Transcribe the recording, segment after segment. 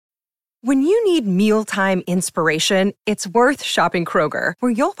When you need mealtime inspiration, it's worth shopping Kroger,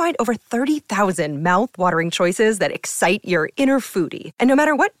 where you'll find over 30,000 mouth-watering choices that excite your inner foodie. And no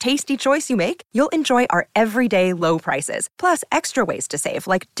matter what tasty choice you make, you'll enjoy our everyday low prices, plus extra ways to save,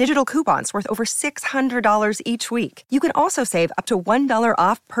 like digital coupons worth over $600 each week. You can also save up to $1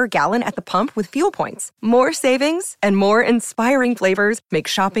 off per gallon at the pump with fuel points. More savings and more inspiring flavors make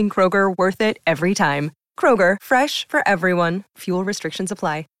shopping Kroger worth it every time. Kroger, fresh for everyone. Fuel restrictions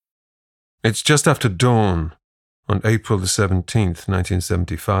apply. It's just after dawn on April the 17th,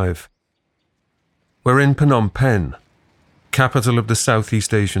 1975. We're in Phnom Penh, capital of the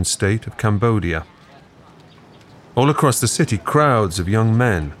Southeast Asian state of Cambodia. All across the city, crowds of young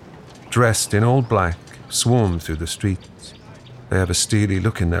men, dressed in all black, swarm through the streets. They have a steely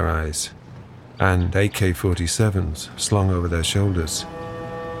look in their eyes, and AK-47s slung over their shoulders.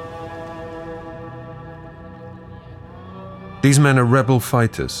 These men are rebel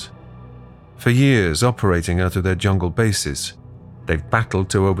fighters. For years, operating out of their jungle bases, they've battled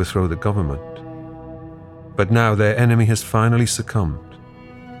to overthrow the government. But now their enemy has finally succumbed.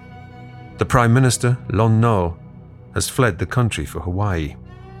 The Prime Minister, Lon Nol, has fled the country for Hawaii.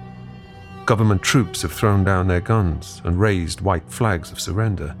 Government troops have thrown down their guns and raised white flags of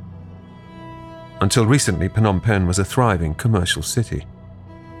surrender. Until recently, Phnom Penh was a thriving commercial city.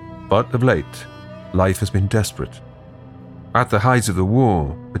 But of late, life has been desperate. At the height of the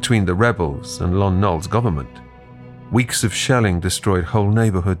war between the rebels and Lon Nol's government, weeks of shelling destroyed whole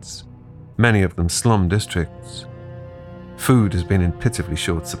neighborhoods, many of them slum districts. Food has been in pitifully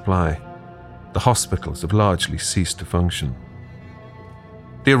short supply. The hospitals have largely ceased to function.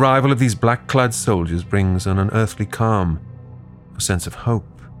 The arrival of these black-clad soldiers brings an unearthly calm, a sense of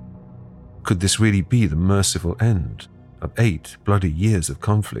hope. Could this really be the merciful end of 8 bloody years of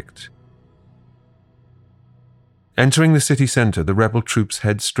conflict? Entering the city centre, the rebel troops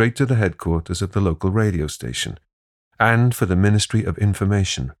head straight to the headquarters of the local radio station and for the Ministry of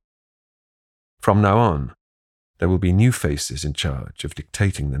Information. From now on, there will be new faces in charge of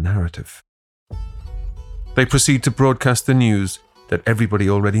dictating the narrative. They proceed to broadcast the news that everybody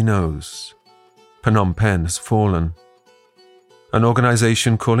already knows. Phnom Penh has fallen. An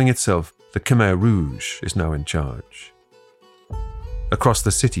organisation calling itself the Khmer Rouge is now in charge. Across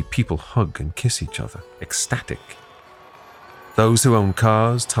the city, people hug and kiss each other, ecstatic. Those who own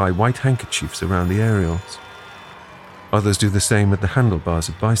cars tie white handkerchiefs around the aerials. Others do the same with the handlebars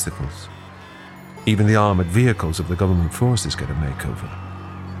of bicycles. Even the armoured vehicles of the government forces get a makeover.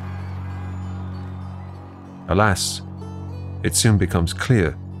 Alas, it soon becomes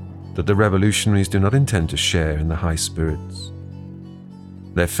clear that the revolutionaries do not intend to share in the high spirits.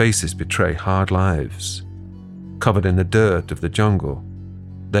 Their faces betray hard lives. Covered in the dirt of the jungle,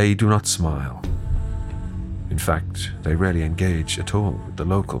 they do not smile. In fact, they rarely engage at all with the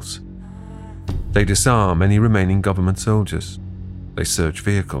locals. They disarm any remaining government soldiers. They search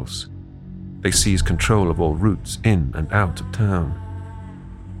vehicles. They seize control of all routes in and out of town.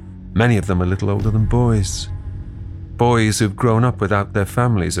 Many of them are little older than boys. Boys who've grown up without their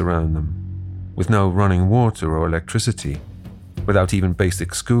families around them, with no running water or electricity, without even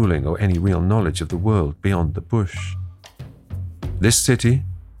basic schooling or any real knowledge of the world beyond the bush. This city,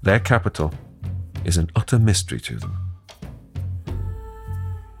 their capital, is an utter mystery to them.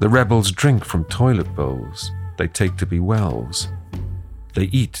 The rebels drink from toilet bowls they take to be wells. They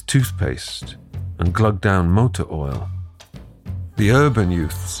eat toothpaste and glug down motor oil. The urban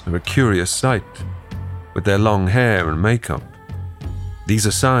youths are a curious sight, with their long hair and makeup. These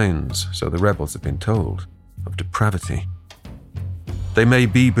are signs, so the rebels have been told, of depravity. They may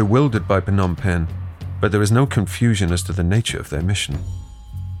be bewildered by Phnom Penh, but there is no confusion as to the nature of their mission.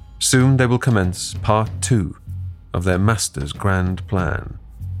 Soon they will commence part 2 of their master's grand plan.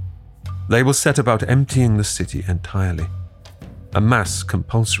 They will set about emptying the city entirely. A mass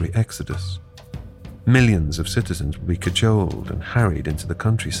compulsory exodus. Millions of citizens will be cajoled and harried into the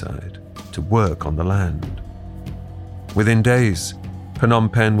countryside to work on the land. Within days,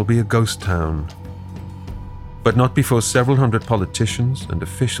 Phnom Penh will be a ghost town. But not before several hundred politicians and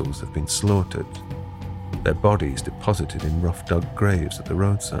officials have been slaughtered, their bodies deposited in rough-dug graves at the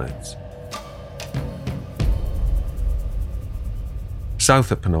roadsides.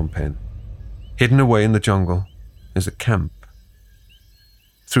 South of Phnom Penh, hidden away in the jungle, is a camp.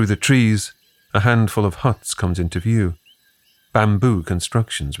 Through the trees, a handful of huts comes into view, bamboo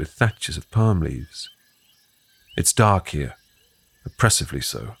constructions with thatches of palm leaves. It's dark here, oppressively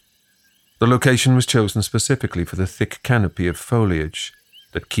so. The location was chosen specifically for the thick canopy of foliage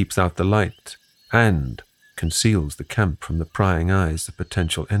that keeps out the light and conceals the camp from the prying eyes of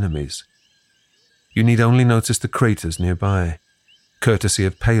potential enemies. You need only notice the craters nearby. courtesy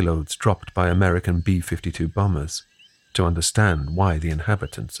of payloads dropped by American B-52 bombers, to understand why the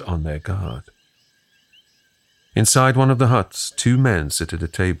inhabitants are on their guard. Inside one of the huts, 2 men sit at a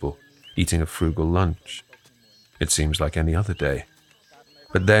table, eating a frugal lunch. It seems like any other day.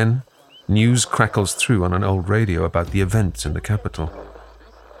 But then, news crackles through on an old radio about the events in the capital.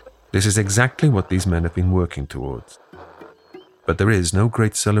 This is exactly what these men have been working towards. But there is no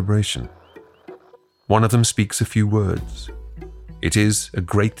great celebration. One of them speaks a few words. It is a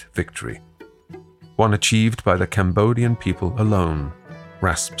great victory, one achieved by the Cambodian people alone,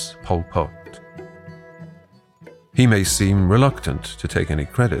 rasps Pol Pot. He may seem reluctant to take any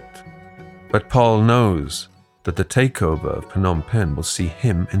credit, but Pol knows that the takeover of Phnom Penh will see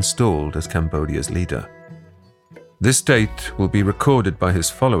him installed as Cambodia's leader. This date will be recorded by his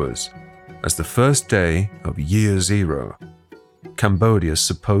followers as the first day of Year Zero, Cambodia's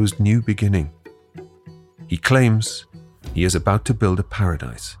supposed new beginning. He claims he is about to build a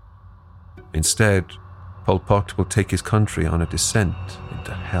paradise. Instead, Pol Pot will take his country on a descent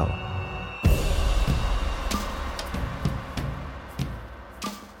into hell.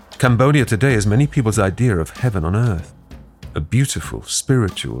 Cambodia today is many people's idea of heaven on earth, a beautiful,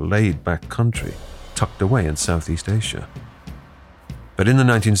 spiritual, laid-back country tucked away in Southeast Asia. But in the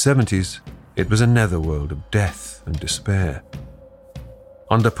 1970s, it was a netherworld of death and despair.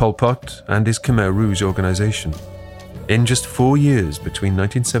 Under Pol Pot and his Khmer Rouge organization, in just 4 years between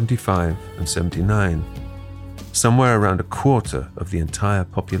 1975 and 79, somewhere around a quarter of the entire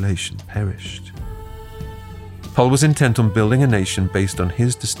population perished. Pol was intent on building a nation based on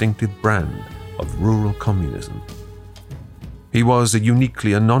his distinctive brand of rural communism. He was a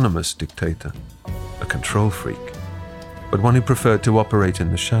uniquely anonymous dictator, a control freak, but one who preferred to operate in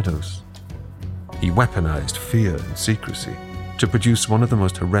the shadows. He weaponized fear and secrecy to produce one of the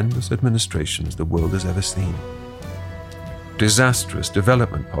most horrendous administrations the world has ever seen. Disastrous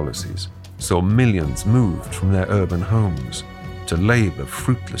development policies saw millions moved from their urban homes to labor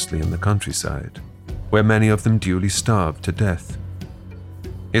fruitlessly in the countryside, where many of them duly starved to death.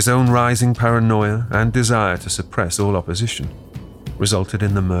 His own rising paranoia and desire to suppress all opposition resulted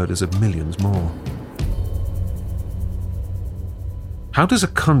in the murders of millions more. How does a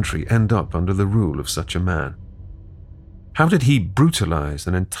country end up under the rule of such a man? How did he brutalize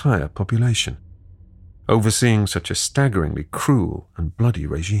an entire population, overseeing such a staggeringly cruel and bloody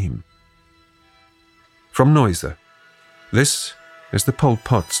regime? From Noiser, this is the Pol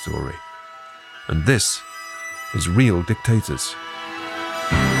Pot story, and this is Real Dictators.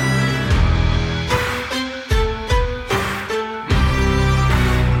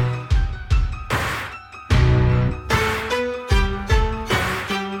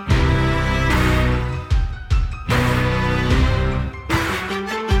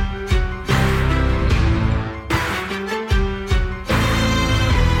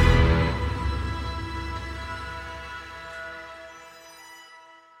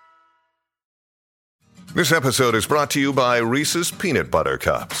 This episode is brought to you by Reese's Peanut Butter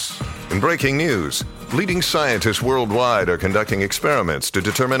Cups. In breaking news, leading scientists worldwide are conducting experiments to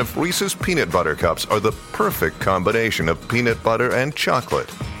determine if Reese's Peanut Butter Cups are the perfect combination of peanut butter and chocolate.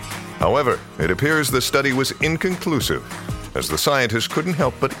 However, it appears the study was inconclusive, as the scientists couldn't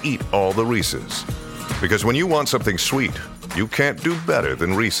help but eat all the Reese's. Because when you want something sweet, you can't do better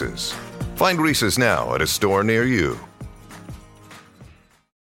than Reese's. Find Reese's now at a store near you.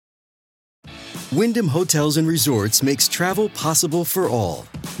 Wyndham Hotels & Resorts makes travel possible for all.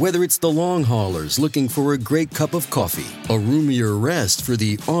 Whether it's the long haulers looking for a great cup of coffee, a roomier rest for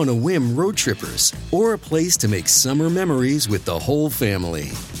the on-a-whim road trippers, or a place to make summer memories with the whole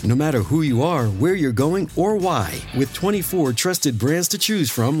family. No matter who you are, where you're going, or why, with 24 trusted brands to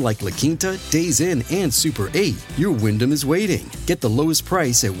choose from like La Quinta, Days Inn, and Super 8, your Wyndham is waiting. Get the lowest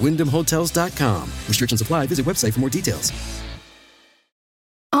price at WyndhamHotels.com. Restrictions apply. Visit website for more details.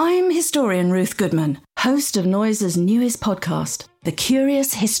 I'm historian Ruth Goodman, host of Noiser's newest podcast, The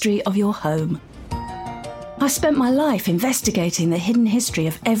Curious History of Your Home. I've spent my life investigating the hidden history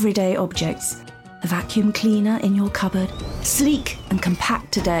of everyday objects. The vacuum cleaner in your cupboard, sleek and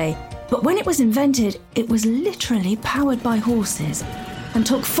compact today, but when it was invented, it was literally powered by horses and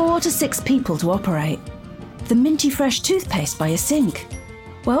took 4 to 6 people to operate. The minty fresh toothpaste by your sink.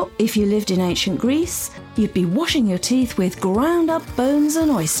 Well, if you lived in ancient Greece, you'd be washing your teeth with ground-up bones and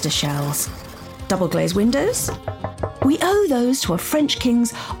oyster shells. Double-glazed windows? We owe those to a French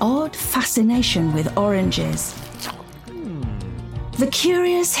king's odd fascination with oranges. The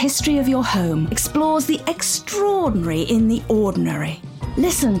Curious History of Your Home explores the extraordinary in the ordinary.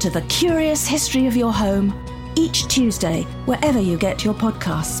 Listen to The Curious History of Your Home each Tuesday, wherever you get your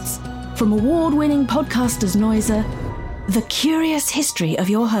podcasts. From award-winning podcasters Noiser The Curious History of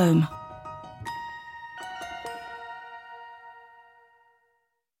Your Home.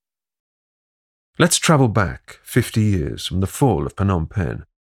 Let's travel back 50 years from the fall of Phnom Penh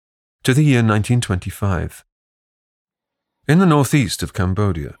to the year 1925. In the northeast of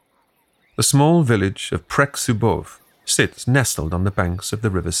Cambodia, the small village of Prek Subov sits nestled on the banks of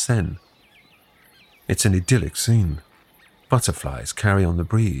the river Sen. It's an idyllic scene. Butterflies carry on the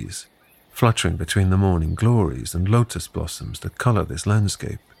breeze, fluttering between the morning glories and lotus blossoms that colour this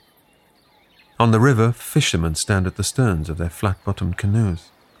landscape. On the river, fishermen stand at the sterns of their flat-bottomed canoes,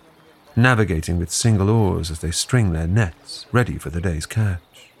 navigating with single oars as they string their nets ready for the day's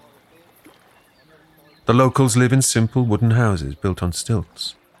catch. The locals live in simple wooden houses built on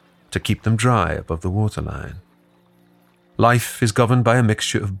stilts to keep them dry above the waterline. Life is governed by a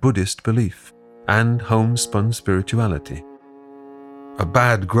mixture of Buddhist belief and homespun spirituality. A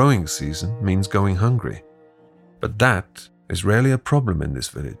bad growing season means going hungry, but that is rarely a problem in this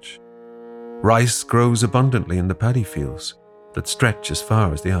village. Rice grows abundantly in the paddy fields that stretch as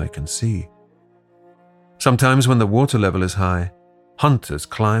far as the eye can see. Sometimes when the water level is high, hunters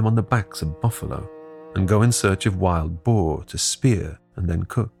climb on the backs of buffalo and go in search of wild boar to spear and then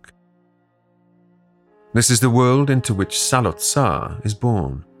cook. This is the world into which Salot Sa is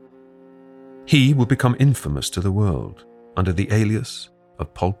born. He will become infamous to the world under the alias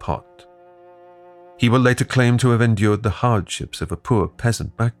of Pol Pot. He will later claim to have endured the hardships of a poor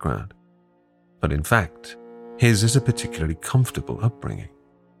peasant background, but in fact, his is a particularly comfortable upbringing.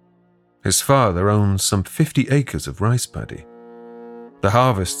 His father owns some 50 acres of rice paddy. The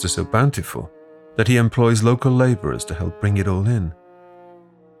harvests are so bountiful that he employs local labourers to help bring it all in.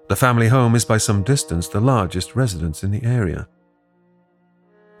 The family home is by some distance the largest residence in the area.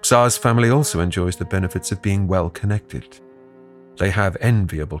 Sa's family also enjoys the benefits of being well connected. They have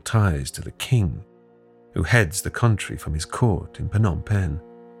enviable ties to the king, who heads the country from his court in Phnom Penh.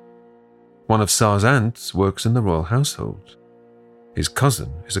 One of Sa's aunts works in the royal household. His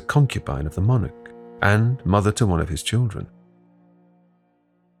cousin is a concubine of the monarch and mother to one of his children.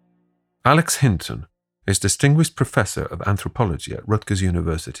 Alex Hinton is Distinguished Professor of Anthropology at Rutgers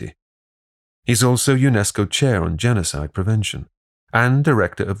University. He's also UNESCO Chair on Genocide Prevention and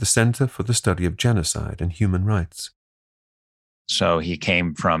Director of the Center for the Study of Genocide and Human Rights. So he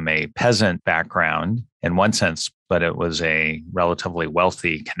came from a peasant background in one sense, but it was a relatively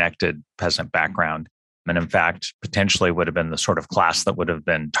wealthy, connected peasant background. And in fact, potentially would have been the sort of class that would have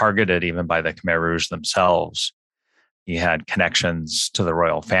been targeted even by the Khmer Rouge themselves. He had connections to the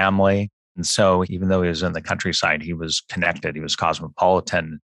royal family. And so even though he was in the countryside, he was connected. He was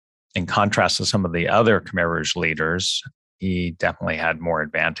cosmopolitan. In contrast to some of the other Khmer Rouge leaders, he definitely had more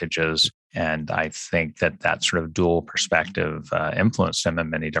advantages. And I think that sort of dual perspective influenced him in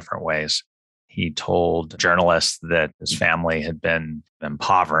many different ways. He told journalists that his family had been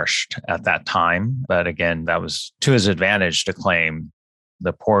impoverished at that time. But again, that was to his advantage to claim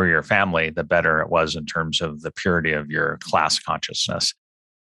the poorer your family, the better it was in terms of the purity of your class consciousness.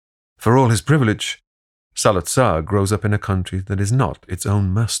 For all his privilege, Salot Sa grows up in a country that is not its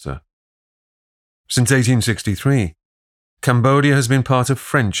own master. Since 1863, Cambodia has been part of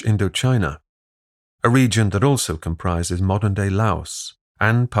French Indochina, a region that also comprises modern-day Laos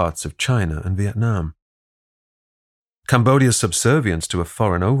and parts of China and Vietnam. Cambodia's subservience to a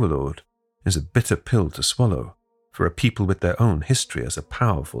foreign overlord is a bitter pill to swallow for a people with their own history as a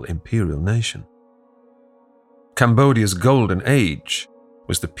powerful imperial nation. Cambodia's golden age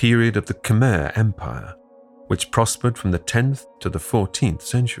was the period of the Khmer Empire, which prospered from the 10th to the 14th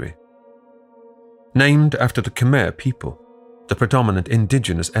century. Named after the Khmer people, the predominant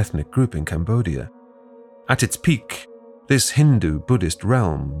indigenous ethnic group in Cambodia, at its peak, this Hindu-Buddhist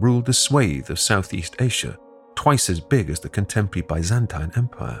realm ruled a swathe of Southeast Asia twice as big as the contemporary Byzantine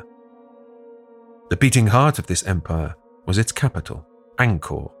Empire. The beating heart of this empire was its capital,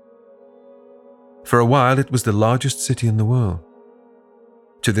 Angkor. For a while, it was the largest city in the world.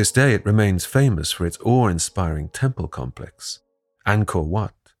 To this day, it remains famous for its awe-inspiring temple complex, Angkor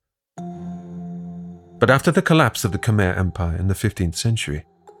Wat. But after the collapse of the Khmer Empire in the 15th century,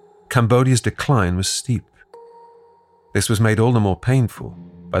 Cambodia's decline was steep. This was made all the more painful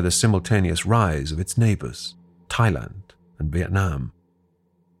by the simultaneous rise of its neighbors, Thailand and Vietnam.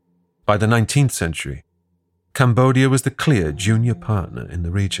 By the 19th century, Cambodia was the clear junior partner in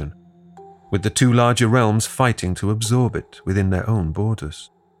the region, with the two larger realms fighting to absorb it within their own borders.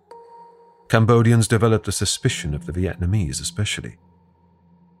 Cambodians developed a suspicion of the Vietnamese especially.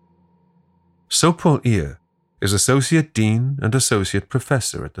 Sopol Ear is Associate Dean and Associate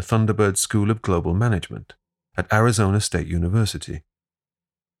Professor at the Thunderbird School of Global Management at Arizona State University.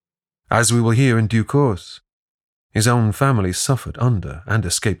 As we will hear in due course, his own family suffered under and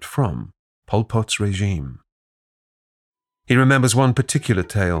escaped from Pol Pot's regime. He remembers one particular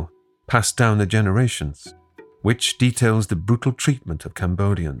tale, passed down the generations, which details the brutal treatment of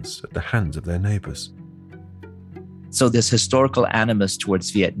Cambodians at the hands of their neighbors. So this historical animus towards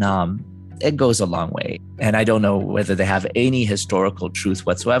Vietnam, it goes a long way. And I don't know whether they have any historical truth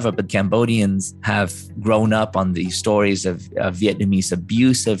whatsoever, but Cambodians have grown up on the stories of Vietnamese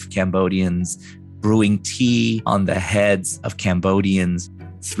abuse of Cambodians, brewing tea on the heads of Cambodians,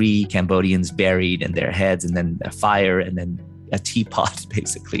 3 Cambodians buried in their heads, and then a fire, and then a teapot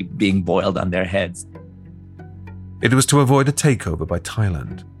basically being boiled on their heads. It was to avoid a takeover by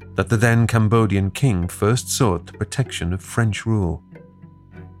Thailand that the then Cambodian king first sought the protection of French rule.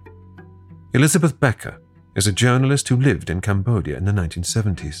 Elizabeth Becker is a journalist who lived in Cambodia in the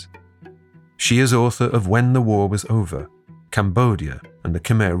 1970s. She is author of When the War Was Over, Cambodia and the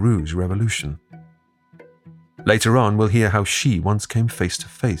Khmer Rouge Revolution. Later on, we'll hear how she once came face to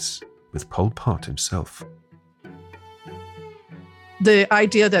face with Pol Pot himself. The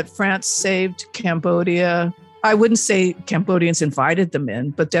idea that France saved Cambodia, I wouldn't say Cambodians invited them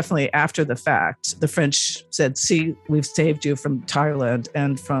in, but definitely after the fact, the French said, see, we've saved you from Thailand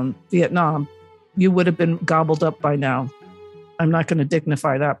and from Vietnam. You would have been gobbled up by now. I'm not going to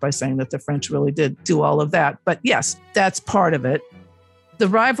dignify that by saying that the French really did do all of that. But yes, that's part of it. The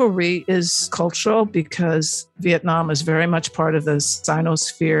rivalry is cultural because Vietnam is very much part of the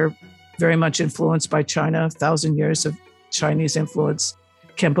Sinosphere, very much influenced by China, 1,000 years of Chinese influence.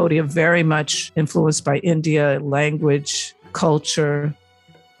 Cambodia very much influenced by India, language, culture.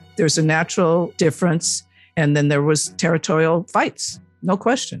 There's a natural difference. And then there was territorial fights, no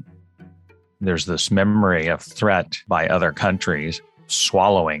question. There's this memory of threat by other countries,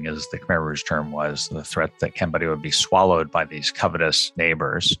 swallowing, as the Khmer Rouge term was, the threat that Cambodia would be swallowed by these covetous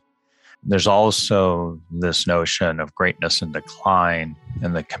neighbors. There's also this notion of greatness and decline,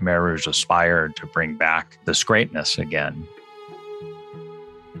 and the Khmer Rouge aspired to bring back this greatness again.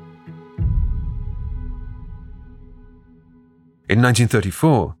 In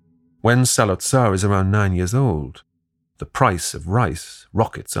 1934, when Salot Sar is around 9 years old, the price of rice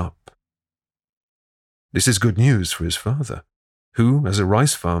rockets up. This is good news for his father, who, as a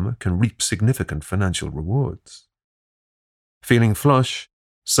rice farmer, can reap significant financial rewards. Feeling flush,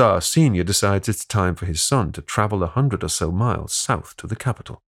 Sar Sr. decides it's time for his son to travel 100 or so miles south to the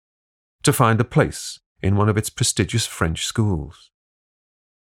capital, to find a place in one of its prestigious French schools.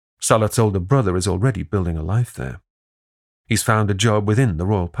 Salot's older brother is already building a life there. He's found a job within the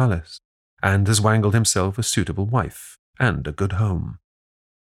royal palace and has wangled himself a suitable wife and a good home.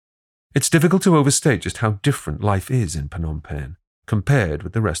 It's difficult to overstate just how different life is in Phnom Penh compared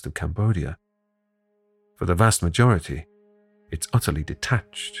with the rest of Cambodia. For the vast majority, it's utterly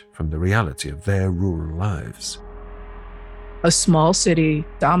detached from the reality of their rural lives. A small city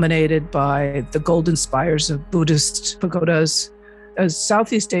dominated by the golden spires of Buddhist pagodas, a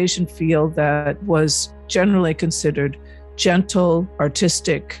Southeast Asian feel that was generally considered gentle,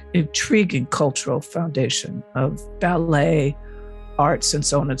 artistic, intriguing cultural foundation of ballet, arts, and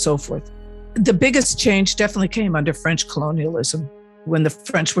so on and so forth. The biggest change definitely came under French colonialism, when the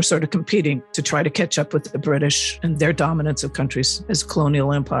French were sort of competing to try to catch up with the British and their dominance of countries as a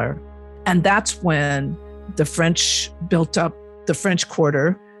colonial empire. And that's when the French built up the French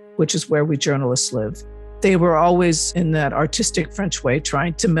Quarter, which is where we journalists live. They were always in that artistic French way,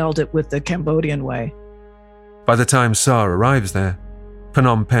 trying to meld it with the Cambodian way. By the time Sar arrives there,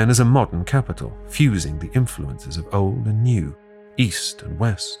 Phnom Penh is a modern capital, fusing the influences of old and new, east and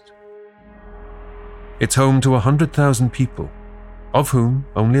west. It's home to 100,000 people, of whom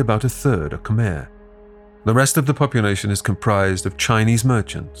only about a third are Khmer. The rest of the population is comprised of Chinese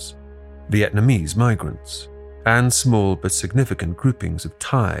merchants, Vietnamese migrants, and small but significant groupings of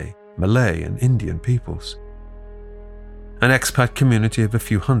Thai, Malay, and Indian peoples. An expat community of a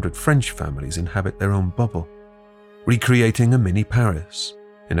few hundred French families inhabit their own bubble, recreating a mini Paris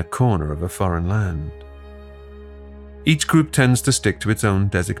in a corner of a foreign land. Each group tends to stick to its own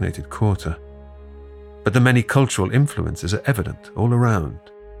designated quarter, but the many cultural influences are evident all around.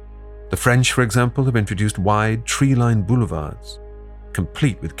 The French, for example, have introduced wide, tree-lined boulevards,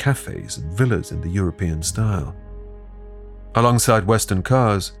 complete with cafes and villas in the European style. Alongside Western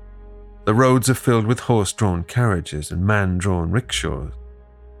cars, the roads are filled with horse-drawn carriages and man-drawn rickshaws.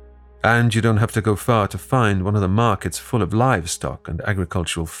 And you don't have to go far to find one of the markets full of livestock and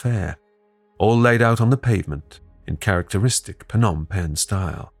agricultural fare, all laid out on the pavement in characteristic Phnom Penh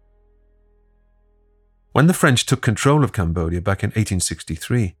style. When the French took control of Cambodia back in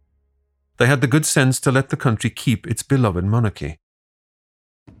 1863, they had the good sense to let the country keep its beloved monarchy.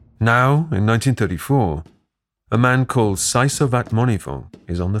 Now, in 1934, a man called Saisovat Monivong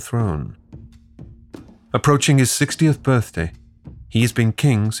is on the throne. Approaching his 60th birthday, he has been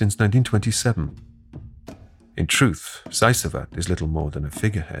king since 1927. In truth, Saisovat is little more than a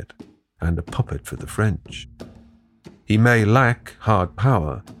figurehead and a puppet for the French. He may lack hard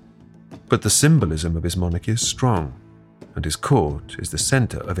power, but the symbolism of his monarchy is strong, and his court is the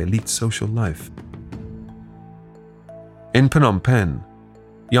center of elite social life. In Phnom Penh,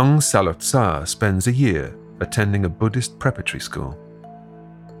 young Salot Sa spends a year attending a Buddhist preparatory school.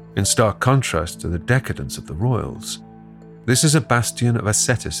 In stark contrast to the decadence of the royals, this is a bastion of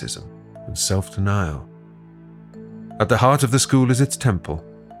asceticism and self-denial. At the heart of the school is its temple,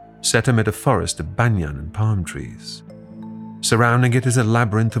 set amid a forest of banyan and palm trees. Surrounding it is a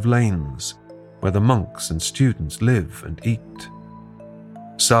labyrinth of lanes, where the monks and students live and eat.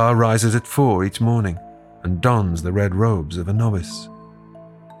 Sa rises at 4 each morning and dons the red robes of a novice.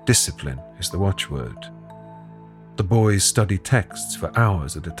 Discipline is the watchword. The boys study texts for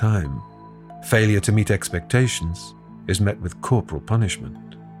hours at a time. Failure to meet expectations is met with corporal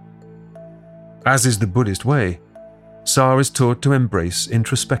punishment. As is the Buddhist way, Sa is taught to embrace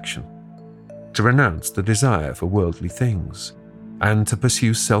introspection, to renounce the desire for worldly things, and to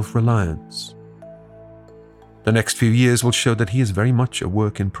pursue self-reliance. The next few years will show that he is very much a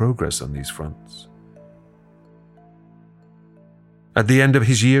work in progress on these fronts. At the end of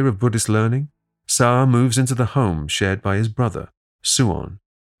his year of Buddhist learning, Sa moves into the home shared by his brother, Suon,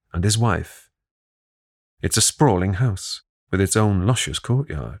 and his wife. It's a sprawling house with its own luscious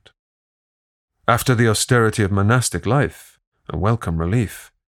courtyard. After the austerity of monastic life, a welcome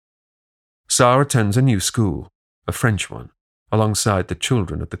relief. Sa attends a new school, a French one, alongside the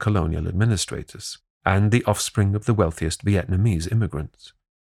children of the colonial administrators and the offspring of the wealthiest Vietnamese immigrants.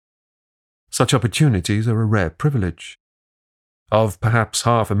 Such opportunities are a rare privilege. Of perhaps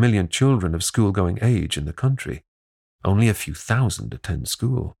 500,000 children of school-going age in the country, only a few thousand attend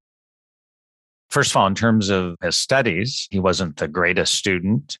school. First of all, in terms of his studies, he wasn't the greatest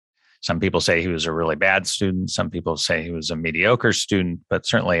student. Some people say he was a really bad student. Some people say he was a mediocre student, but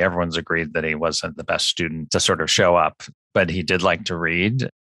certainly everyone's agreed that he wasn't the best student to sort of show up. But he did like to read.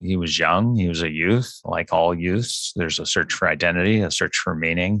 He was young. He was a youth. Like all youths, there's a search for identity, a search for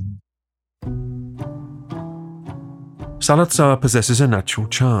meaning. Salot Sa possesses a natural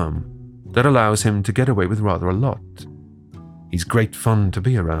charm that allows him to get away with rather a lot. He's great fun to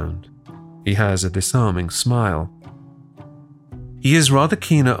be around. He has a disarming smile. He is rather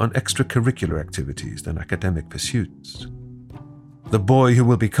keener on extracurricular activities than academic pursuits. The boy who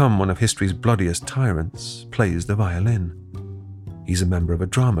will become one of history's bloodiest tyrants plays the violin. He's a member of a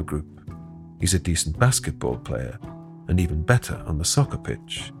drama group. He's a decent basketball player, and even better on the soccer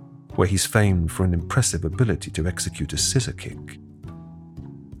pitch, where he's famed for an impressive ability to execute a scissor kick.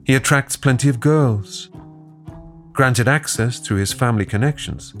 He attracts plenty of girls. Granted access through his family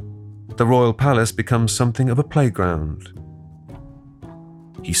connections, the royal palace becomes something of a playground.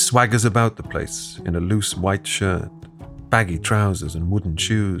 He swaggers about the place in a loose white shirt, baggy trousers and wooden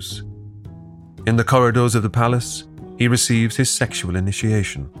shoes. In the corridors of the palace, he receives his sexual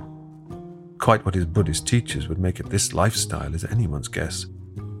initiation. Quite what his Buddhist teachers would make of this lifestyle is anyone's guess.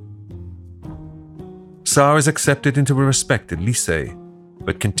 Sa is accepted into a respected lycée,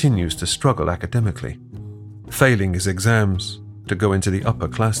 but continues to struggle academically, failing his exams to go into the upper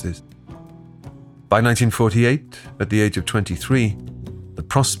classes. By 1948, at the age of 23, the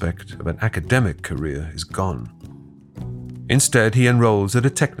prospect of an academic career is gone. Instead, he enrolls at a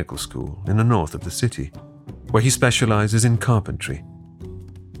technical school in the north of the city, where he specializes in carpentry.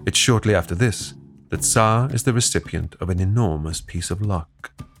 It's shortly after this that Sa is the recipient of an enormous piece of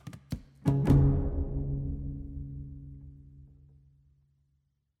luck.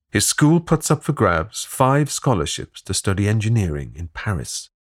 His school puts up for grabs 5 scholarships to study engineering in Paris.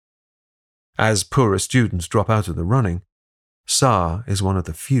 As poorer students drop out of the running, Sa is one of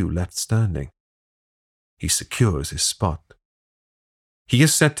the few left standing. He secures his spot. He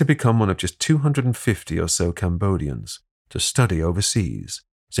is set to become one of just 250 or so Cambodians to study overseas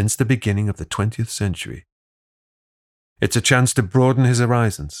since the beginning of the 20th century. It's a chance to broaden his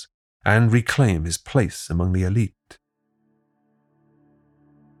horizons and reclaim his place among the elite.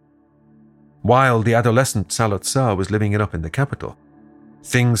 While the adolescent Salot Sa was living it up in the capital,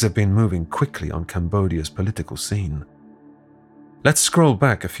 things have been moving quickly on Cambodia's political scene. Let's scroll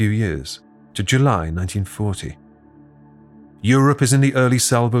back a few years to July 1940. Europe is in the early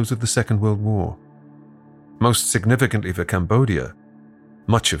salvos of the Second World War. Most significantly for Cambodia,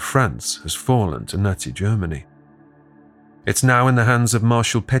 much of France has fallen to Nazi Germany. It's now in the hands of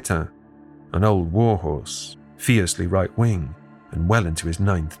Marshal Pétain, an old warhorse, fiercely right-wing and well into his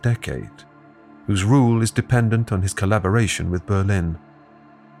 9th decade, whose rule is dependent on his collaboration with Berlin.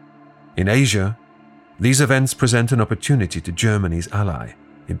 In Asia, these events present an opportunity to Germany's ally,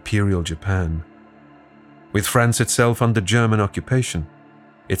 Imperial Japan. With France itself under German occupation,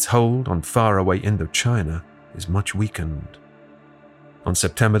 its hold on faraway Indochina is much weakened. On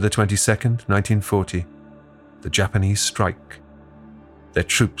September the 22nd, 1940, the Japanese strike. Their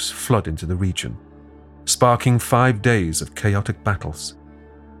troops flood into the region, sparking 5 days of chaotic battles.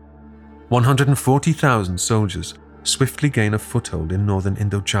 140,000 soldiers swiftly gain a foothold in northern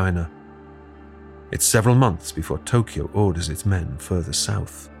Indochina. It's several months before Tokyo orders its men further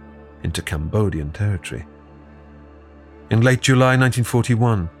south, into Cambodian territory. In late July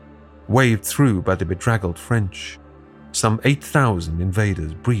 1941, waved through by the bedraggled French, some 8,000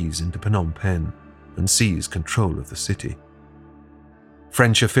 invaders breeze into Phnom Penh and seize control of the city.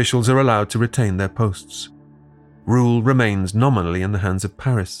 French officials are allowed to retain their posts. Rule remains nominally in the hands of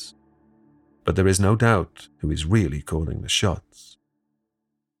Paris, but there is no doubt who is really calling the shots.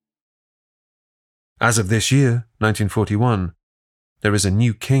 As of this year, 1941, there is a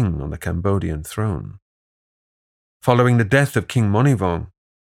new king on the Cambodian throne. Following the death of King Monivong,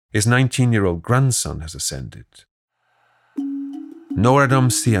 his 19-year-old grandson has ascended.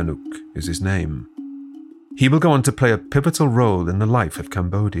 Norodom Sihanouk is his name. He will go on to play a pivotal role in the life of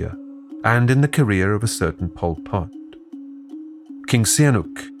Cambodia and in the career of a certain Pol Pot. King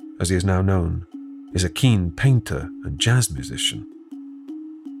Sihanouk, as he is now known, is a keen painter and jazz musician.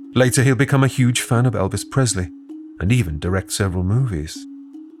 Later he'll become a huge fan of Elvis Presley and even direct several movies.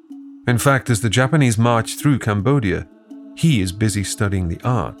 In fact, as the Japanese march through Cambodia, he is busy studying the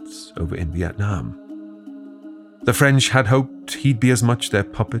arts over in Vietnam. The French had hoped he'd be as much their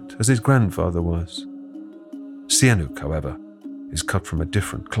puppet as his grandfather was. Sihanouk, however, is cut from a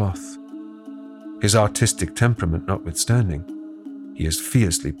different cloth. His artistic temperament notwithstanding, he is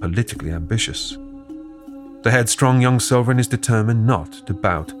fiercely politically ambitious. The headstrong young sovereign is determined not to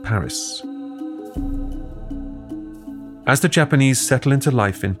bow to Paris. As the Japanese settle into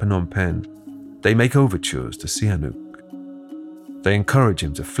life in Phnom Penh, they make overtures to Sihanouk. They encourage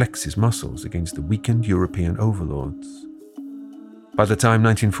him to flex his muscles against the weakened European overlords. By the time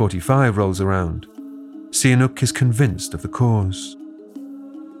 1945 rolls around, Sihanouk is convinced of the cause.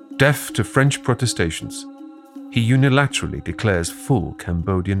 Deaf to French protestations, he unilaterally declares full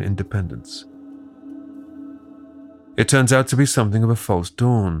Cambodian independence. It turns out to be something of a false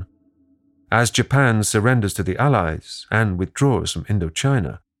dawn. As Japan surrenders to the Allies and withdraws from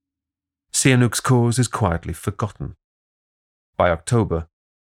Indochina, Sihanouk's cause is quietly forgotten. By October,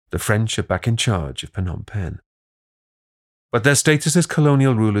 the French are back in charge of Phnom Penh. But their status as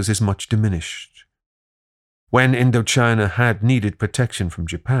colonial rulers is much diminished. When Indochina had needed protection from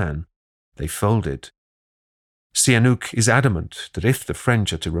Japan, they folded. Sihanouk is adamant that if the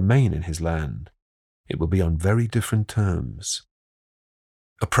French are to remain in his land, it will be on very different terms.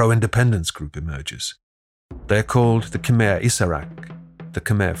 A pro-independence group emerges. They are called the Khmer Issarak, the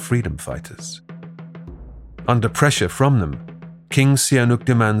Khmer Freedom Fighters. Under pressure from them, King Sihanouk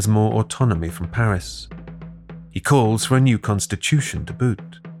demands more autonomy from Paris. He calls for a new constitution to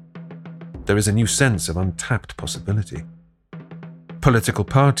boot. There is a new sense of untapped possibility. Political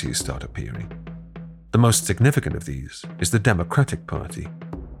parties start appearing. The most significant of these is the Democratic Party.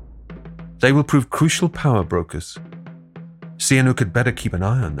 They will prove crucial power brokers. Sihanouk had better keep an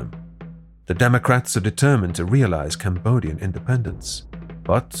eye on them. The Democrats are determined to realize Cambodian independence,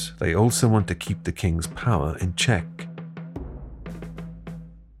 but they also want to keep the king's power in check.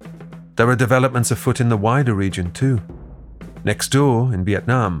 There are developments afoot in the wider region too. Next door, in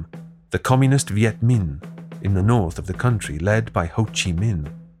Vietnam, the communist Viet Minh, in the north of the country led by Ho Chi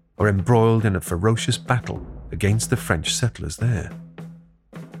Minh, are embroiled in a ferocious battle against the French settlers there.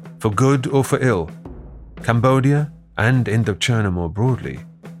 For good or for ill, Cambodia, and Indochina more broadly,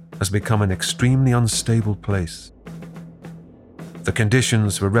 has become an extremely unstable place. The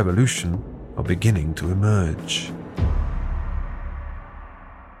conditions for revolution are beginning to emerge.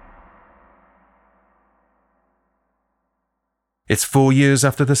 It's 4 years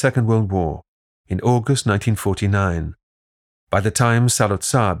after the Second World War, in August 1949, by the time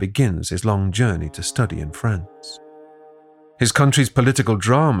Salotsar begins his long journey to study in France. His country's political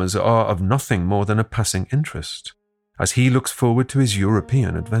dramas are of nothing more than a passing interest, as he looks forward to his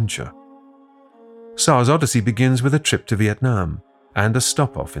European adventure. Sar's odyssey begins with a trip to Vietnam and a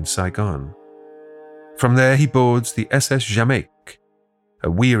stop-off in Saigon. From there he boards the SS Jamaica, a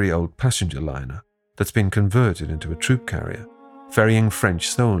weary old passenger liner that's been converted into a troop carrier, ferrying French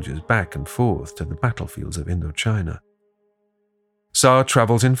soldiers back and forth to the battlefields of Indochina. Sar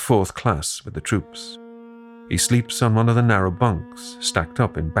travels in 4th class with the troops. He sleeps on one of the narrow bunks stacked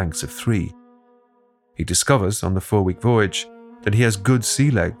up in banks of 3, He discovers on the 4-week voyage that he has good sea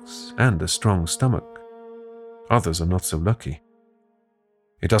legs and a strong stomach. Others are not so lucky.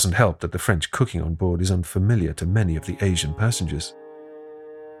 It doesn't help that the French cooking on board is unfamiliar to many of the Asian passengers.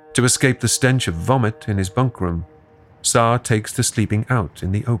 To escape the stench of vomit in his bunkroom, Saar takes to sleeping out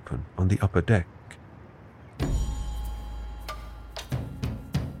in the open on the upper deck.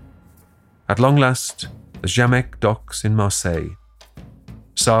 At long last, the Jamec docks in Marseille.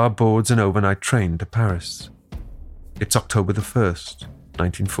 Saar boards an overnight train to Paris. It's October the 1st,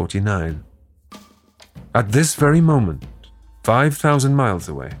 1949. At this very moment, 5,000 miles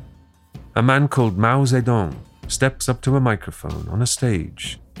away, a man called Mao Zedong steps up to a microphone on a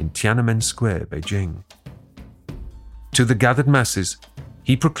stage in Tiananmen Square, Beijing. To the gathered masses,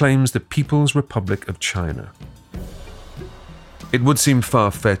 he proclaims the People's Republic of China. It would seem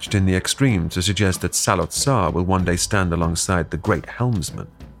far-fetched in the extreme to suggest that Saloth Sar will one day stand alongside the great helmsman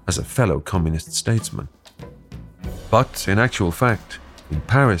as a fellow communist statesman. But in actual fact, in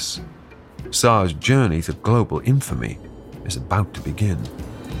Paris, Sar's journey to global infamy is about to begin.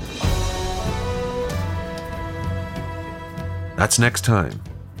 That's next time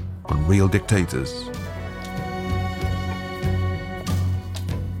on Real Dictators.